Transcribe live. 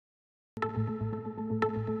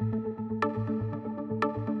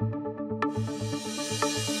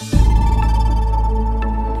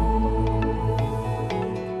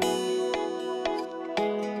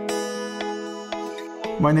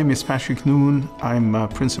My name is Patrick Noon. I'm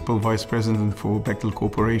Principal Vice President for Bechtel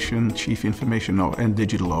Corporation, Chief Information and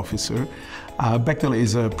Digital Officer. Bechtel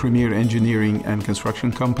is a premier engineering and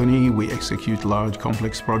construction company. We execute large,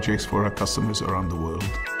 complex projects for our customers around the world.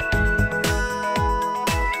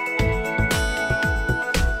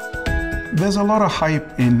 There's a lot of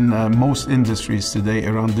hype in most industries today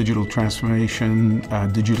around digital transformation,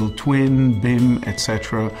 digital twin, BIM,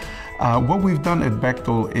 etc. What we've done at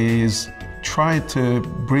Bechtel is try to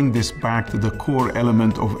bring this back to the core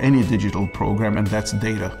element of any digital program, and that's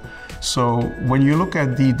data. So when you look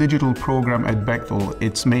at the digital program at Bechtel,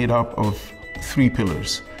 it's made up of three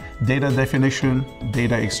pillars: data definition,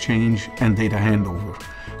 data exchange, and data handover.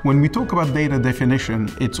 When we talk about data definition,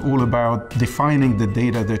 it's all about defining the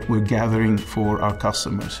data that we're gathering for our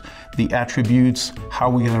customers, the attributes, how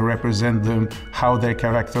we're going to represent them, how they're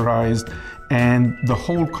characterized, and the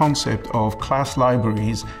whole concept of class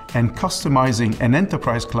libraries and customizing an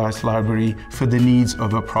enterprise class library for the needs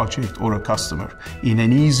of a project or a customer in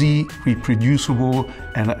an easy, reproducible,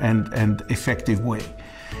 and effective way.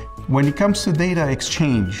 When it comes to data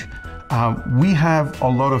exchange, we have a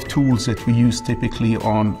lot of tools that we use typically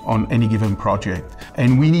on any given project,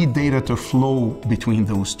 and we need data to flow between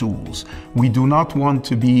those tools. We do not want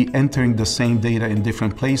to be entering the same data in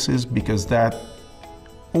different places because that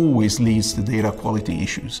always leads to data quality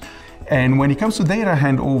issues. And when it comes to data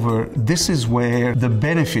handover, this is where the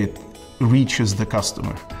benefit reaches the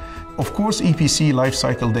customer. Of course, EPC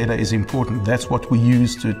lifecycle data is important. That's what we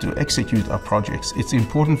use to execute our projects. It's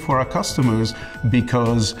important for our customers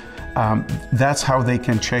because that's how they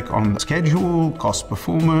can check on schedule, cost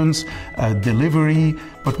performance, delivery.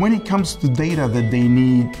 But when it comes to data that they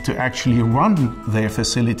need to actually run their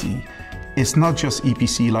facility, it's not just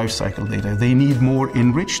EPC lifecycle data. They need more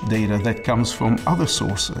enriched data that comes from other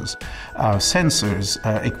sources, sensors,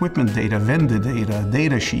 equipment data, vendor data,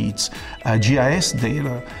 data sheets, GIS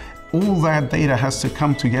data. All that data has to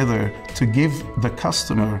come together to give the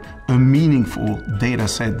customer a meaningful data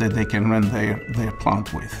set that they can run their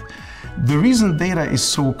plant with. The reason data is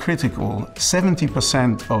so critical,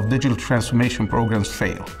 70% of digital transformation programs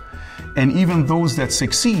fail. And even those that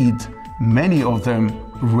succeed, many of them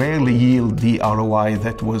rarely yield the ROI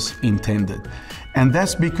that was intended. And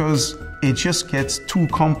that's because it just gets too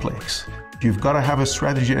complex. You've got to have a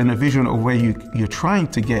strategy and a vision of where you're trying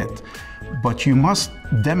to get, but you must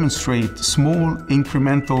demonstrate small,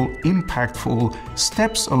 incremental, impactful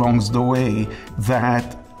steps along the way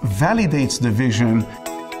that validates the vision.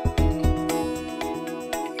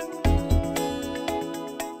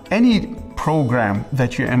 Any program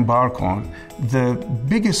that you embark on, the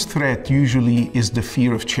biggest threat usually is the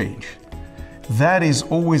fear of change. That is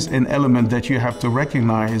always an element that you have to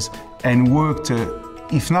recognize and work to,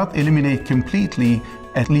 if not eliminate completely,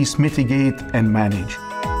 at least mitigate and manage.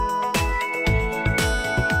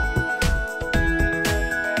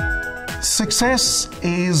 Success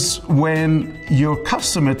is when your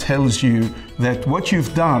customer tells you that what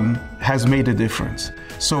you've done has made a difference.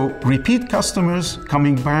 So repeat customers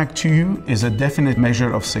coming back to you is a definite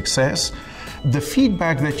measure of success. The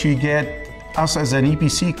feedback that you get, us as an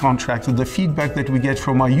EPC contractor, the feedback that we get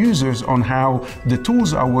from our users on how the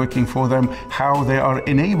tools are working for them, how they are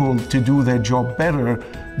enabled to do their job better,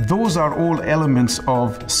 those are all elements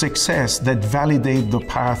of success that validate the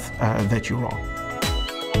path that you're on.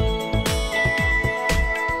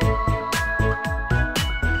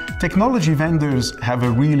 Technology vendors have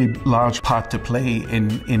a really large part to play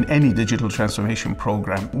in any digital transformation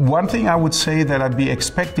program. One thing I would say that I'd be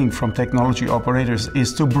expecting from technology operators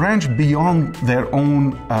is to branch beyond their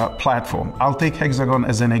own platform. I'll take Hexagon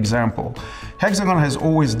as an example. Hexagon has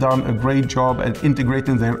always done a great job at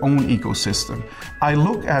integrating their own ecosystem. I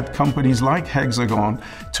look at companies like Hexagon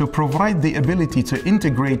to provide the ability to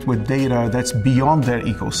integrate with data that's beyond their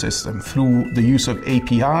ecosystem through the use of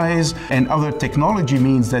APIs and other technology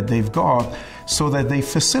means that they've got, so that they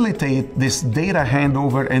facilitate this data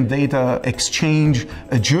handover and data exchange,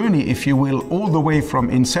 a journey, if you will, all the way from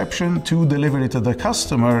inception to delivery to the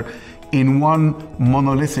customer in one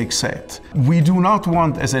monolithic set. We do not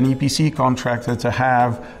want, as an EPC contractor, to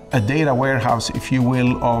have a data warehouse, if you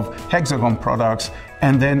will, of Hexagon products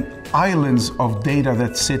and then islands of data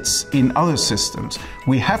that sits in other systems.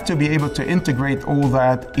 We have to be able to integrate all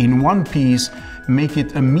that in one piece, make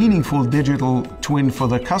it a meaningful digital twin for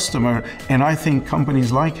the customer, and I think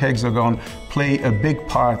companies like Hexagon play a big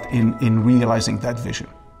part in realizing that vision.